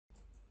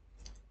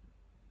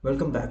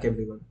Welcome back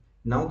everyone.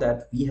 Now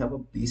that we have a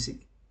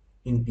basic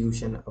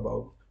intuition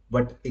about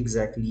what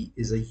exactly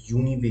is a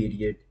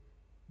univariate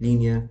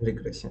linear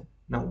regression,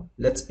 now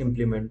let's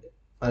implement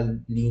a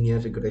linear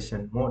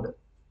regression model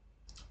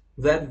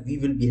where we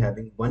will be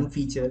having one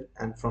feature,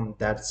 and from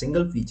that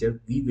single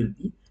feature we will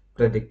be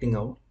predicting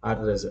out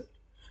our result.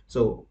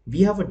 So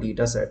we have a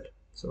data set.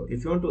 So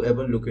if you want to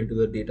ever look into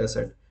the data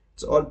set,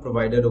 it's all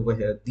provided over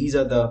here. These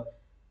are the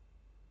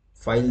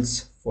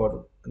files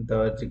for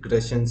the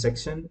regression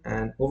section,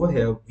 and over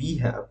here we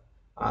have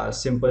our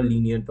simple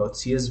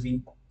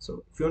linear.csv.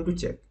 So if you want to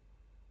check,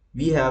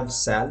 we have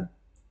sal,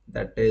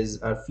 that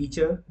is our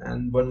feature,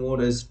 and one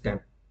more is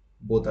temp,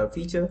 both are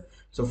feature.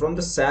 So from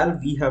the sal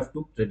we have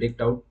to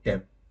predict out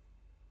temp.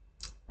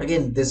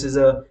 Again, this is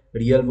a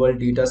real world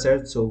data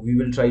set, so we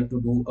will try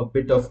to do a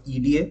bit of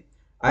EDA.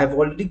 I've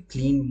already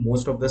cleaned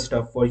most of the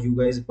stuff for you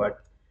guys,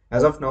 but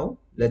as of now,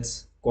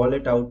 let's call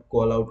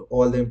out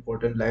all the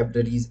important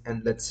libraries,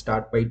 and let's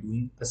start by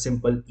doing a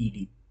simple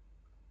ED.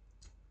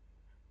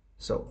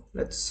 So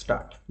let's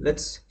start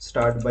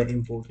by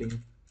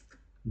importing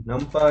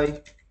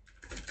numpy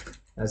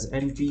as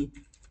np,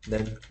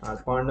 then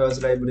our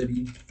pandas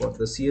library for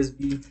the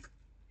csv,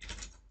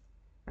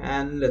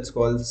 and let's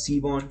call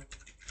cbond.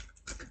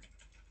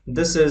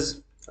 This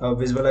is a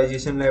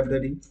visualization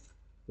library.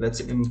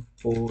 Let's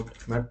import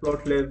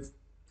matplotlib.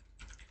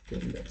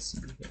 Then let's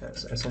see it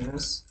as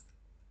sns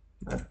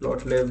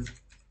matplotlib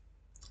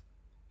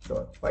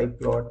dot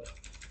pyplot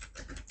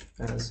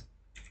as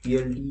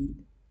plt,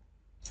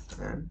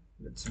 and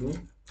let's do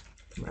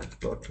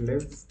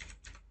matplotlib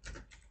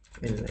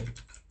inline.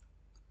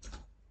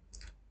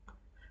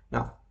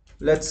 Now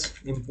let's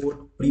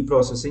import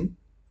pre-processing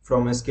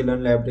from a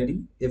sklearn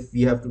library if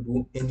we have to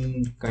do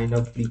any kind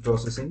of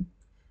pre-processing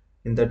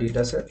in the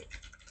data set.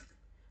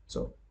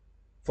 So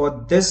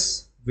for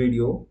this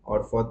video,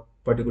 or for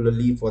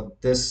particularly for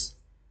this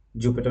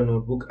Jupyter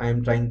notebook, I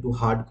am trying to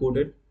hard code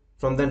it.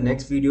 From the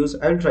next videos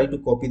I'll try to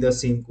copy the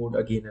same code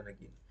again and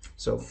again.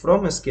 So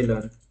from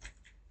sklearn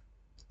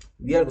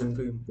we are going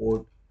to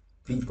import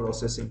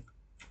pre-processing.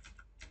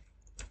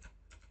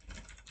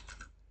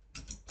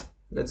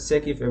 Let's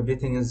check if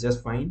everything is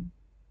just fine.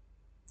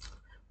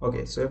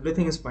 Okay, so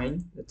everything is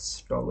fine.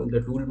 Let's toggle the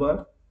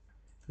toolbar.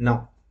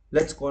 Now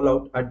let's call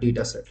out our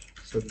data set.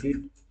 So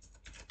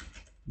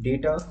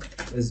data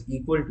is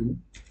equal to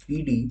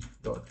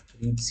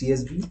pd.read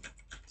csv.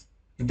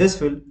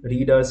 This will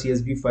read our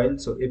csv file.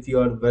 So if you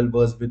are well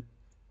versed with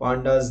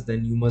pandas,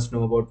 then you must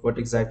know about what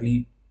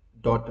exactly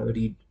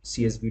 .read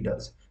csv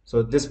does.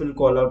 So this will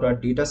call out our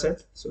data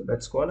set. So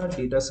let's call our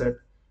data set.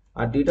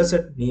 Our data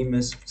set name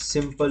is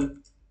simple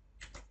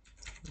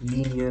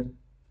linear.csv.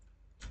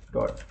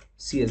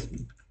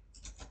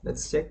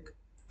 Let's check.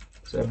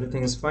 So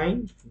everything is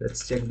fine.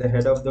 Let's check the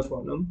head of the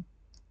column.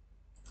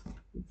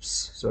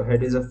 Oops. So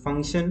head is a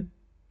function.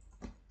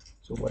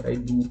 So what I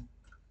do,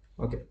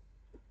 okay,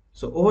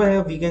 so over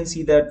here we can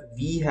see that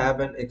we have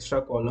an extra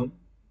column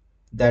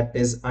that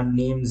is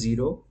unnamed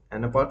 0,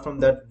 and apart from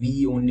that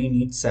we only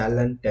need sal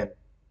and temp.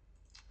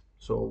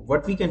 So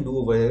what we can do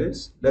over here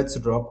is let's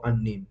drop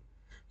unnamed.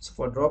 So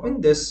for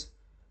dropping this,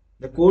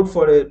 the code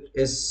for it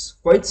is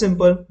quite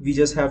simple. We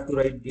just have to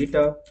write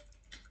data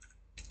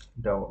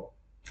drop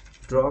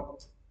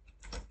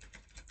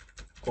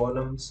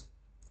columns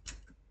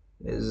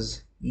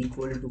is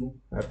equal to,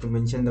 I have to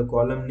mention the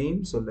column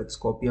name, so let's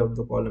copy out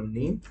the column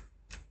name.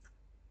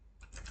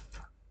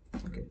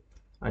 Okay,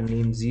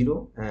 unnamed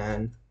 0,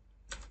 and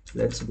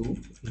let's do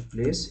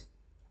replace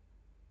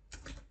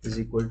is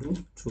equal to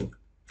true.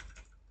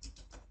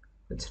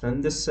 Let's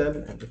run this cell,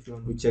 and if you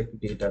want to check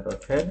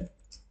data.head,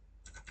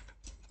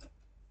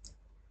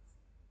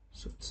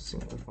 so it's a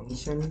simple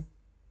function.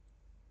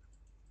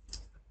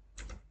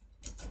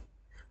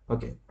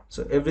 Okay,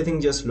 so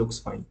everything just looks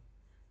fine.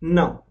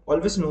 Now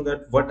always know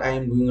that what I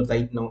am doing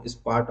right now is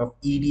part of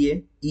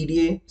EDA.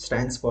 EDA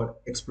stands for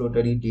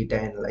exploratory data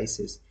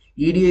analysis.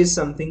 EDA is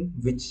something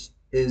which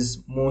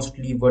is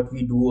mostly what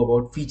we do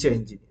about feature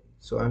engineering.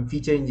 So I'm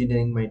feature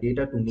engineering my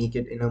data to make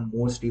it in a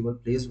more stable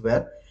place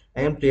where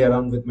I can play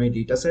around with my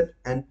data set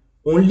and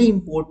only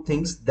import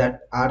things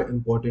that are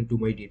important to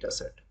my data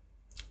set.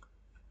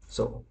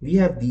 So we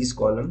have these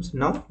columns.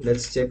 Now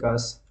let's check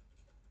us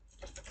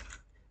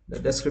the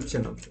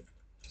description of it.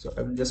 So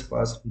I will just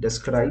pass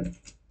describe.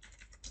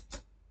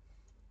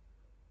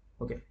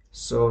 Okay,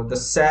 so the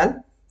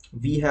sal,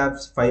 we have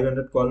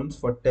 500 columns.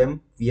 For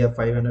temp we have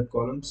 500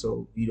 columns,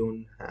 so we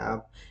don't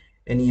have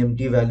any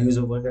empty values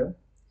over here.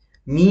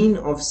 Mean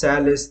of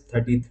sal is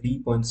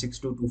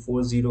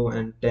 33.62240,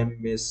 and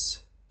temp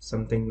is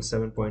something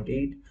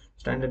 7.8.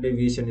 Standard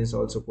deviation is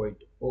also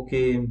quite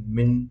okay.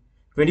 Min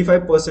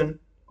 25%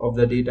 of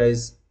the data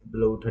is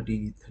below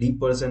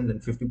 33%,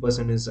 and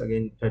 50% is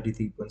again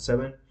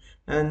 33.7,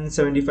 and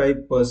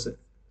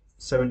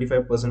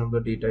 75% of the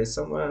data is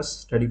somewhere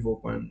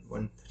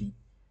 34.13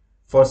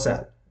 for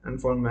sal, and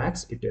for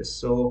max it is.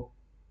 So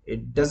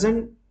it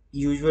doesn't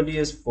usually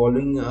is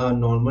following a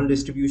normal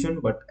distribution,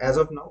 but as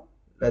of now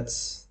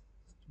let's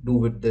do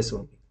with this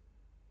only.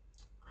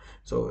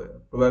 So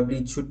probably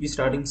it should be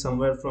starting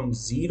somewhere from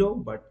 0,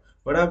 but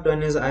what I've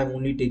done is I've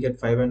only taken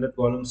 500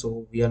 columns,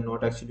 so we are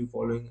not actually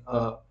following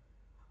a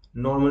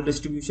normal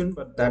distribution,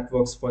 but that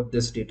works for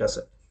this data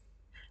set.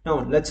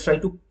 Now let's try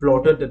to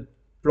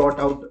plot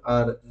out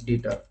our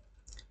data.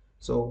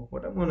 So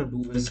what I'm going to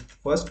do is,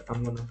 first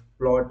I'm going to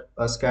plot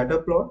a scatter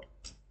plot,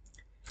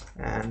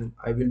 and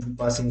I will be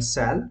passing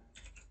sal.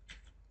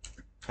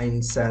 I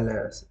need sal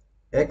as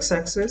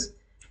x-axis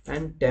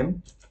and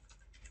temp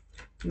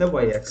the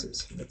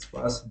y-axis. Let's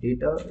pass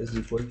data is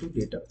equal to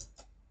data.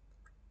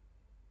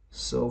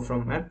 So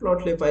from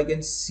matplotlib I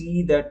can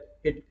see that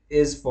it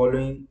is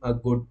following a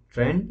good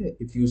trend.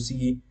 If you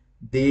see,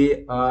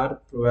 they are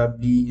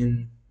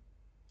highly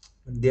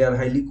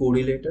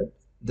correlated.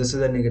 This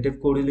is a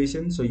negative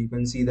correlation, so you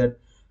can see that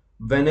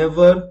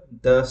whenever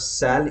the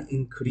sal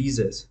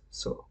increases,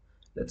 so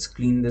let's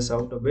clean this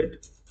out a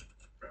bit.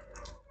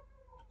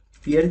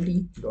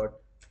 plt dot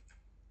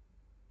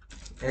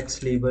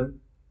x label,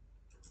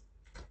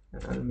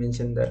 and I'll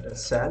mention that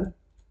as sal,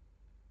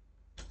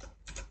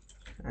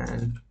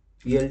 and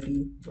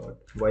plt dot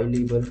y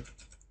label,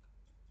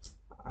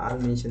 I'll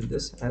mention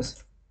this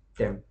as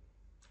temp.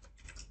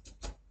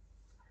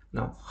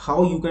 Now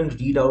how you can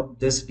read out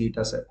this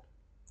data set?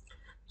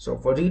 So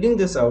for reading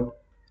this out,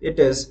 it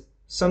is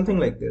something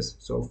like this.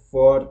 So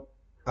for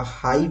a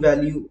high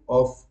value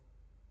of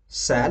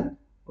sal,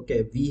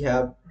 okay, we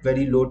have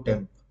very low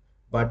temp,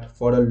 but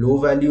for a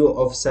low value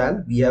of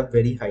sal we have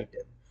very high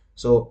temp.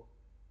 So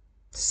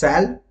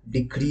sal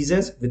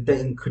decreases with the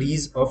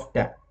increase of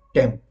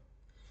temp.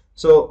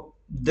 So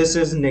this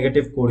is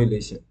negative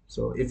correlation.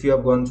 So if you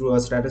have gone through a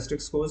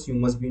statistics course, you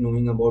must be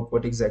knowing about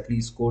what exactly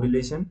is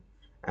correlation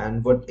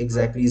and what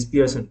exactly is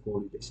Pearson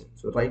correlation.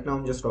 So right now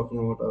I'm just talking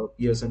about a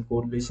Pearson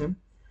correlation.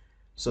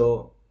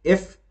 So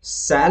if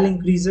sal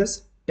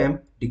increases,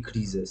 temp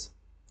decreases.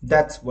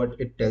 That's what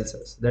it tells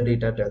us, the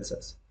data tells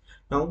us.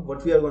 Now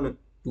what we are going to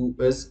do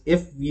is,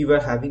 if we were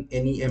having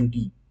any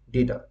empty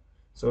data,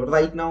 so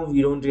right now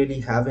we don't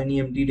really have any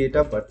empty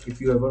data, but if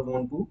you ever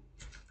want to,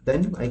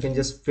 then I can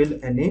just fill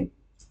NA,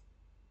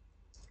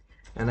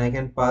 and I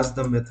can pass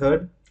the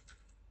method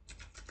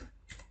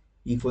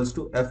equals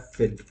to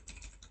ffill,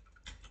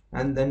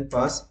 and then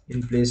pass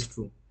in place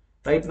true.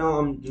 Right now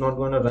I'm not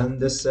going to run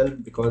this cell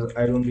because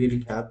I don't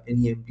really have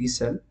any empty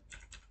cell.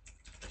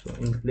 So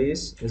in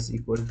place is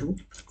equal to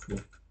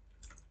true,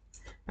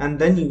 and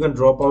then you can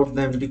drop out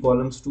the empty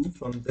columns too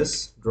from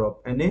this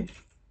drop NA,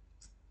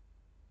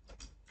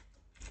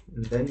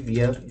 and then we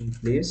have in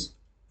place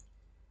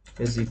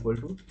is equal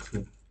to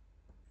true.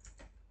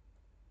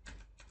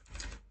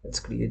 Let's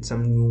create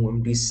some new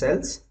empty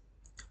cells.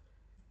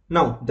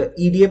 Now the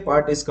EDA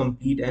part is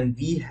complete and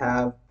we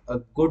have a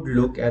good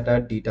look at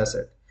our data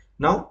set.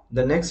 Now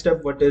the next step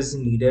what is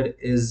needed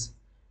is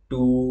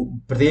to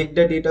break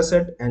the data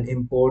set and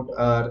import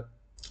our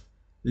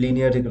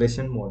linear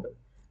regression model.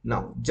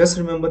 Now just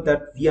remember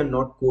that we are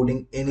not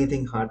coding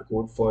anything hard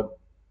code for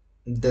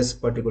this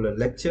particular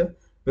lecture,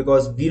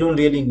 because we don't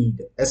really need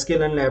it.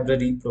 sklearn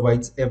library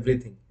provides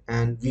everything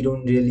and we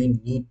don't really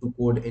need to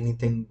code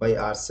anything by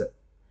ourselves.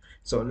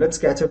 So let's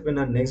catch up in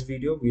our next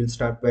video. We'll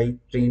start by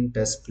train,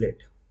 test, split.